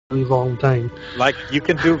really long time. Like, you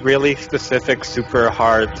can do really specific, super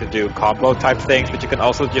hard to do combo type things, but you can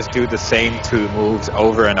also just do the same two moves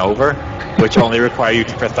over and over, which only require you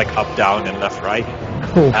to press like up, down, and left, right.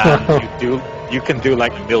 Oh, wow. And you can do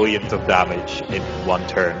like millions of damage in one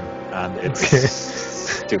turn, and it's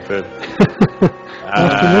stupid. I'll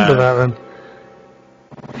remember that then.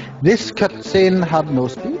 This cutscene had no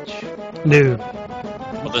speech. No.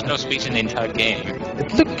 Well, there's no speech in the entire game.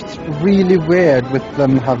 It looked really weird with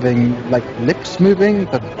them having like lips moving,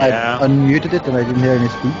 but Yeah. I unmuted it and I didn't hear any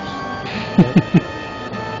speech.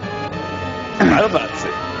 I don't know.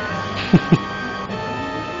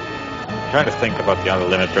 I'm trying to think about the other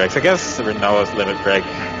limit breaks. I guess Renoa's limit break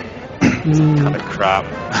is kind of crap.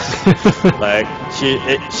 Like she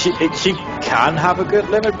can have a good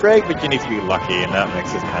limit break, but you need to be lucky, and that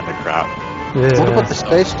makes it kind of crap. Yeah. What about the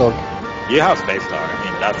space dog? You have Space Star. I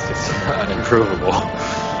mean, that's just unimprovable.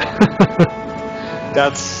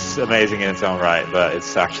 That's amazing in its own right, but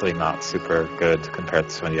it's actually not super good compared to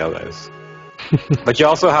some of the others. But you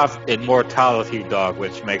also have Immortality Dog,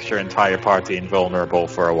 which makes your entire party invulnerable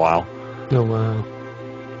for a while. Oh, wow.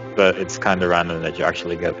 But it's kind of random that you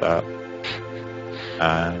actually get that.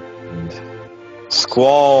 And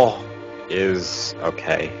Squall is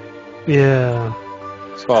okay. Yeah.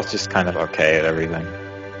 Squall's just kind of okay at everything.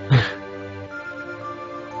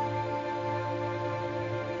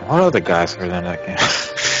 What are the guys who are in that game?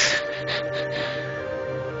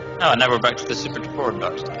 Oh, now we're back to the Super Deport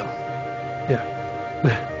box. Yeah.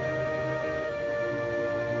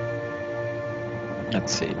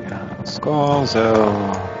 Let's see. Squall, Zoe.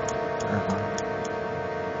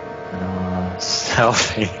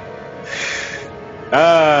 Selfie.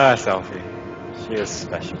 Selfie. She is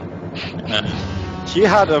special. She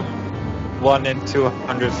had a 1 in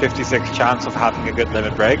 256 chance of having a good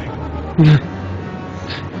limit break.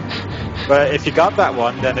 But if you got that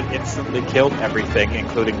one, then it instantly killed everything,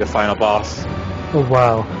 including the final boss. Oh,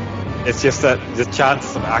 wow. It's just that the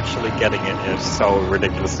chance of actually getting it is so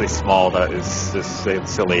ridiculously small that it's just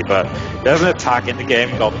silly. But there's an attack in the game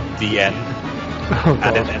called The End, Oh,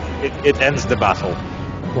 and God. it ends the battle,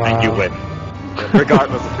 Wow. and you win,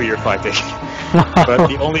 regardless of who you're fighting. But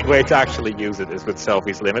the only way to actually use it is with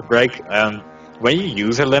Selfie's limit break. When you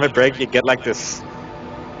use her limit break, you get like this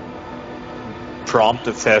prompt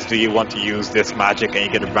that says, do you want to use this magic, and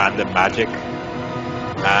you get a random magic.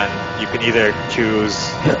 And you can either choose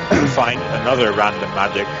to find another random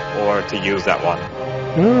magic or to use that one.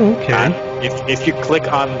 Oh, okay. And if you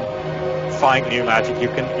click on find new magic,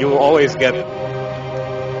 you will always get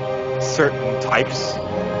certain types.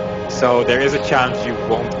 So there is a chance you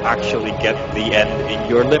won't actually get the end in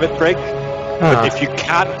your limit break. But if you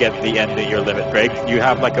can't get the end in your limit break, you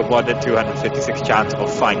have like a 1 in 256 chance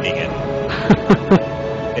of finding it.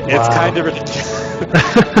 It's kind of ridiculous.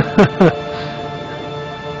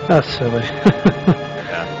 That's silly.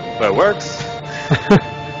 Yeah, but it works.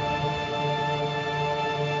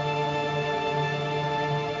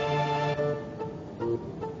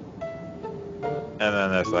 And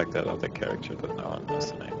then there's like that other character that no one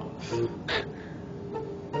knows the name of.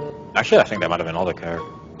 Actually, I think that might have been all the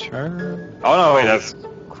character. Oh no, wait, that's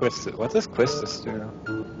Quistis. What does Quistis do?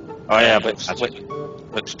 Oh yeah, but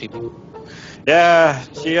Whips people. yeah,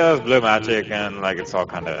 she has blue magic, and like it's all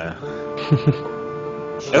kind of.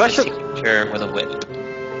 She's a teacher with a whip.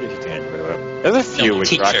 There's a few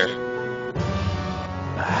which are teacher.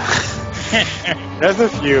 there's a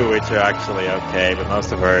few which are actually okay, but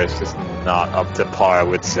most of her is just not up to par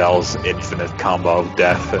with Cell's infinite combo of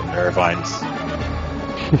death and Irvine's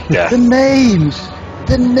death. The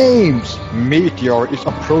names! Meteor is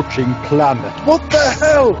approaching planet. What the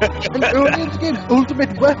hell? An early in the game,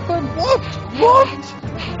 ultimate weapon? What?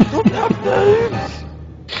 Don't have names!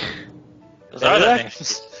 Those are the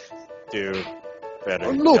names. Do better.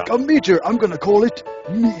 Oh, look, job. a meteor. I'm gonna call it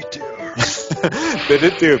Meteor. They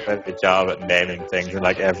did do a better job at naming things in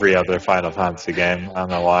like every other Final Fantasy game. I don't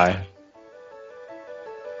know why.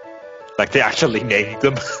 Like they actually named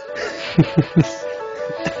them.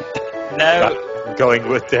 No, Going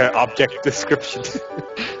with their object description.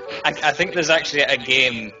 I think there's actually a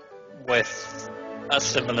game with a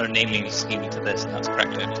similar naming scheme to this, and that's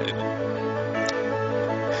Crackdown 2.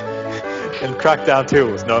 And Crackdown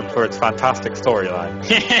 2 was known for its fantastic storyline.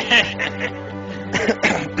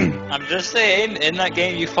 I'm just saying, in that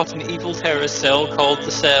game you fought an evil terrorist cell called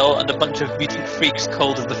the Cell and a bunch of mutant freaks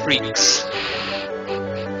called the Freaks.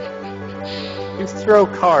 You throw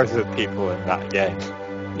cars at people in that game.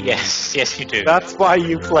 Yes, yes you do. That's why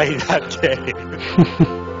you play that game.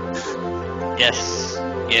 Yes,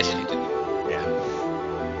 yes you do. Yeah.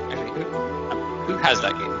 Actually, who has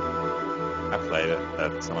that game? I've played it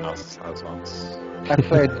at someone else's house once. I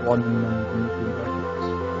played one.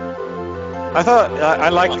 I thought I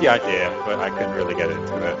liked the idea, but I couldn't really get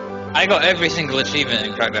into it. I got every single achievement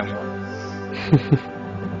in Crackdown 1.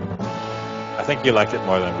 I think you liked it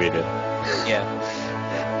more than we did. Yeah.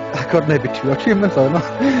 I got maybe 2 achievements, I don't know. I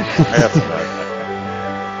have some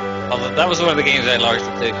bad. Although that was one of the games I largely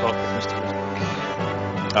played for Christmas too.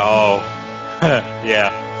 Oh, yeah.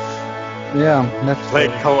 Yeah, that's Play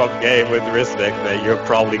co-op game with Riznik, then you're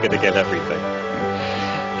probably gonna get everything.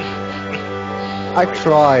 I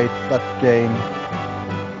tried that game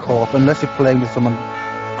co-op, unless you're playing with someone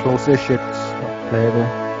close-ish, it's not playable.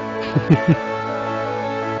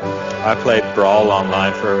 I played Brawl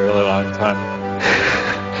online for a really long time.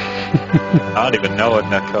 I don't even know what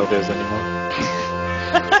netcode is anymore.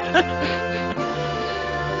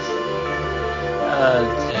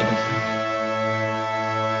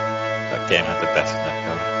 That game had the best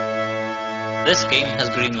netcode. This game has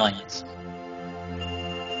green lines.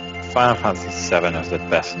 Final Fantasy VII has the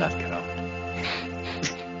best netcode.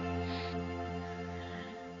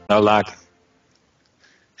 No lag.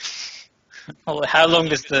 Oh, how long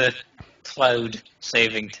does the cloud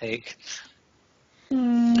saving take?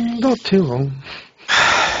 Not too long.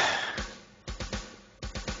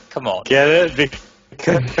 Come on. Get it?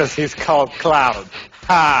 Because he's called Cloud.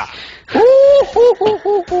 Ha! Okay,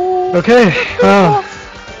 well,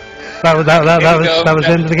 that was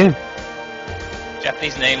the end of the game.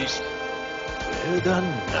 Japanese names.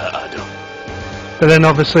 But then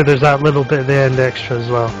obviously there's that little bit at the end extra as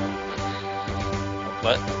well.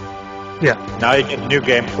 What? Yeah. Now you get New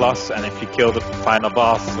Game Plus, and if you kill the final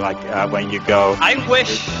boss, like when you go... I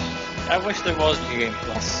wish there was New Game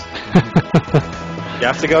Plus. You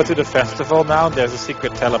have to go to the festival now. There's a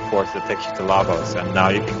secret teleport that takes you to Lavos, and now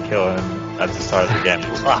you can kill him at the start of the game.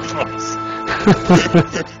 Lavos.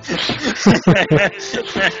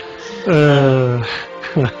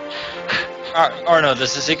 Or no,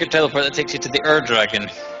 there's a secret teleport that takes you to the Ur Dragon.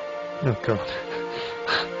 Oh god.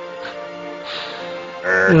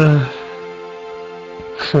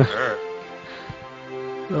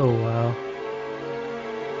 Oh wow.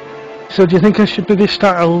 So do you think I should maybe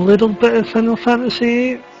start a little bit of Final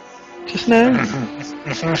Fantasy VIII just now?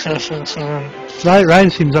 Right, Ryan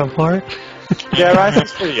seems up for it. Yeah,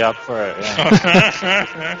 Ryan's pretty up for it.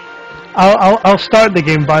 Yeah. I'll start the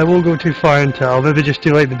game, but I won't go too far into it. I'll maybe just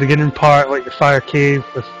do like the beginning part, like the fire cave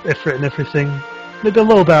with Ifrit and everything. Maybe a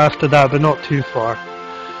little bit after that, but not too far.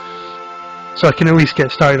 So I can at least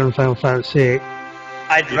get started on Final Fantasy VIII.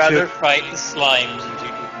 I'd rather fight the slimes in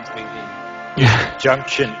 3D. Yeah.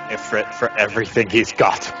 Junction Ifrit for everything he's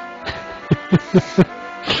got.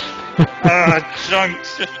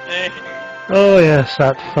 Junction. Oh yes,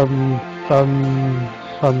 that fun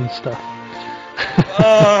stuff.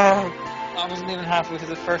 I wasn't even halfway through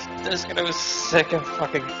the first disc and I was sick of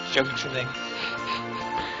fucking junctioning.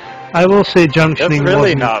 I will say junctioning. There's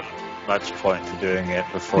really wasn't- not much point to doing it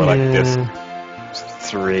before like this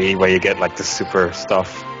 3, where you get like the super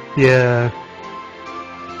stuff. Yeah.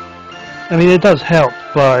 I mean, it does help,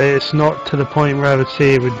 but it's not to the point where I would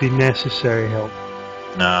say it would be necessary help.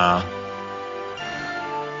 No. I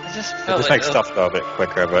just It felt just like makes stuff go a bit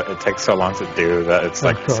quicker, but it takes so long to do that it's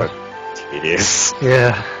like God. so tedious.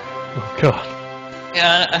 Yeah. Oh god.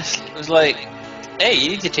 Yeah, I was like, hey, you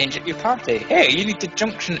need to change up your party. Hey, you need to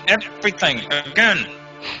junction everything again.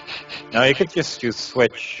 No, you could just use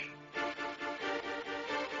switch.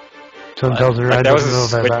 Someone tells me Ryan There was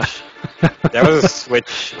doesn't know a about switch. that. There was a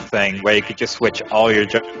switch thing where you could just switch all your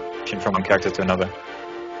junction from one character to another.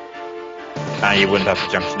 And you wouldn't have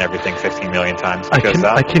to junction everything 15 million times. I Because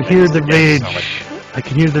can hear the rage. So much. I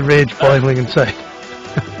can hear the rage boiling inside.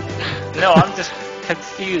 No, I'm just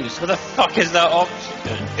confused. What the fuck is that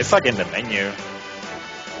option? It's like in the menu.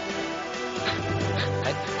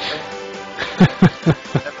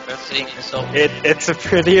 Never seeing this option. It's a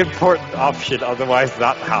pretty important option, otherwise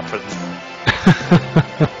that happens.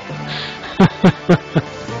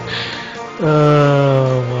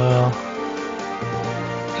 Oh wow.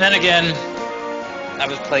 And then again, I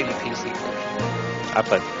was playing the PC version. I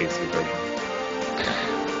played the PC version.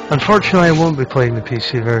 Unfortunately, I won't be playing the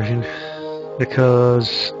PC version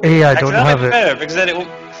because I don't Actually, have it. better because then it won't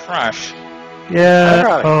crash. Yeah.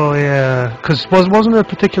 Alright. Oh yeah. Because wasn't there a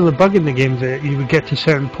particular bug in the game that you would get to a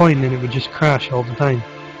certain point and it would just crash all the time?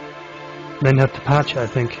 And then have to patch it, I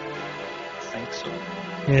think. I think so.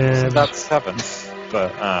 Yeah. So it was- that's 7.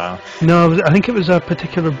 But, No, I think it was a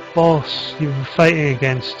particular boss you were fighting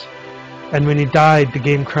against, and when he died, the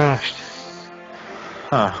game crashed.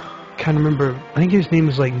 huh. Can't remember. I think his name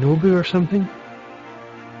was like Nobu or something.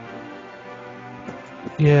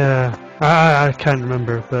 Yeah, I can't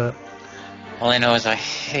remember, but All I know is I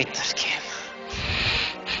hate that game.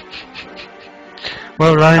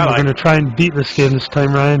 well, Ryan, we're like going to try and beat this game this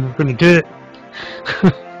time, Ryan. We're going to do it.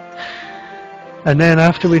 And then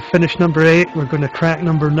after we finish number 8, we're going to crack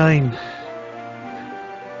number 9.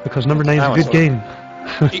 Because number 9 is a good game.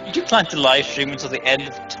 You plan to live stream until the end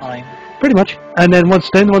of time? Pretty much. And then once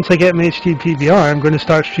I get my HD PVR, I'm going to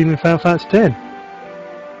start streaming Final Fantasy X.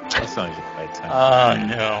 That's not even played 10. Oh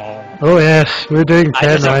no. Oh yes, we're doing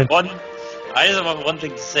 10, Ryan. I just have one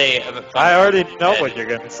thing to say about I already know what you're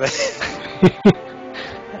going to say.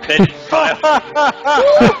 Then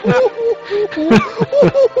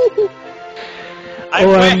I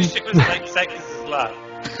wish it was like Sex's laugh.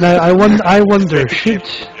 Now I wonder should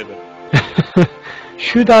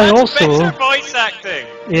I That's also better voice acting.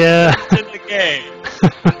 yeah It's in the game.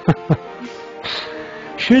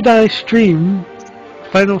 should I stream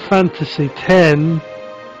Final Fantasy X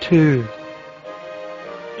 2?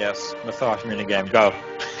 Yes, massage minigame, go.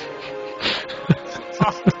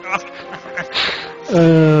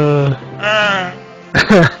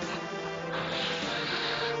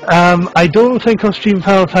 I don't think I'll stream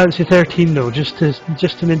Final Fantasy 13 though, just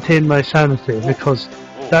to maintain my sanity, because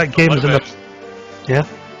that game is enough. Yeah.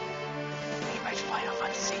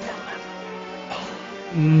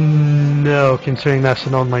 No, considering that's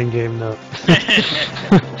an online game, no.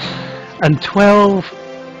 And 12,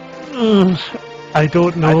 I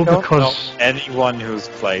don't know, because anyone who's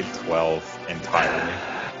played 12 entirely.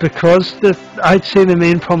 Because I'd say the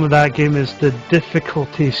main problem with that game is the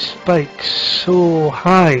difficulty spikes so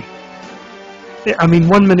high. I mean,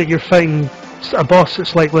 one minute you're fighting a boss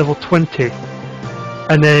that's like level 20,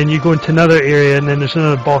 and then you go into another area and then there's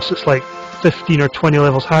another boss that's like 15 or 20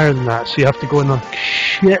 levels higher than that, so you have to go in a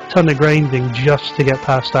shit ton of grinding just to get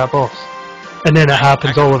past that boss. And then it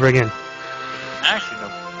happens all over again. I actually know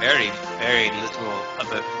very, very little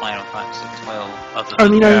about Final Fantasy 12.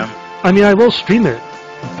 I mean, I will stream it,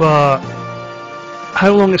 but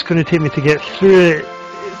how long it's going to take me to get through it,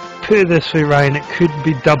 put it this way, Ryan, it could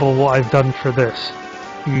be double what I've done for this,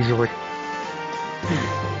 easily.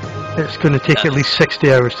 It's going to take at least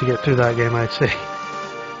 60 hours to get through that game, I'd say.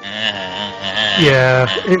 Yeah,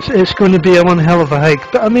 it's going to be one hell of a hike,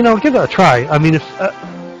 but I mean, I'll give it a try. I mean,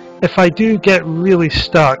 if I do get really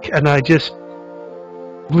stuck and I just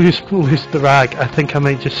lose the rag, I think I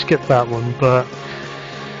might just skip that one, but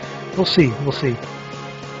we'll see. We'll see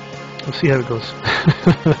how it goes.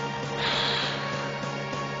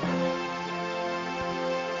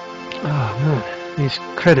 Oh man, these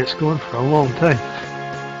credits go on for a long time.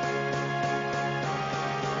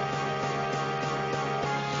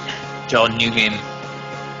 John, new game.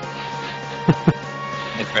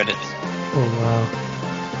 The credits. Oh wow.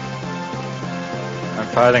 I'm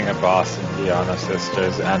fighting a boss in the Honor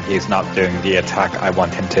Sisters, and he's not doing the attack I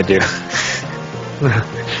want him to do.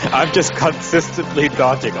 I'm just consistently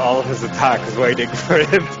dodging all of his attacks, waiting for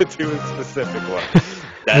him to do a specific one.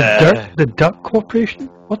 The Duck Corporation?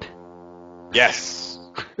 What? Yes.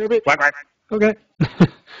 Okay.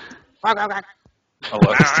 Oh,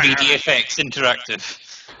 well, 3D effects interactive.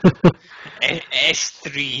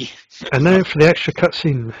 S3. And now for the extra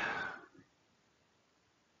cutscene.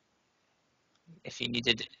 If you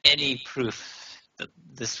needed any proof that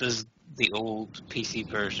this was the old PC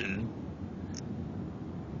version,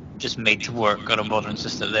 just made to work on a modern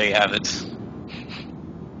system, there you have it.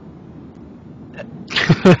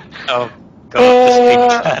 Oh god, the screen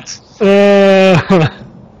chat.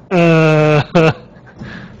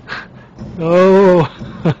 Oh,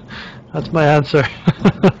 that's my answer.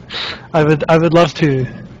 I would love to.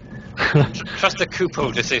 Trust a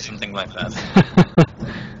Kupo to say something like that.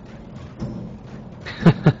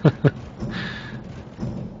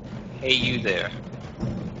 Hey, you there.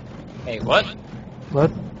 Hey, what?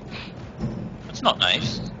 What? That's not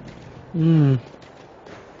nice. Hmm.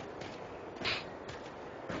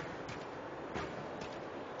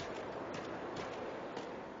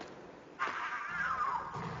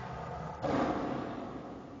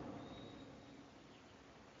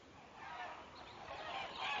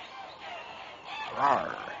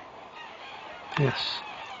 Yes.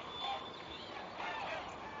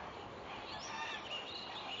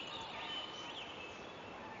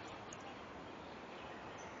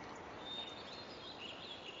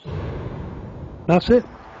 That's it.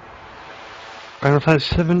 Final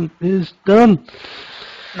Fantasy VII is done.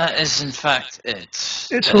 That is, in fact, it.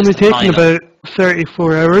 It's only taken about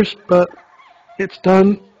 34 hours, but it's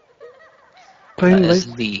done. Finally. That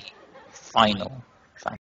is the final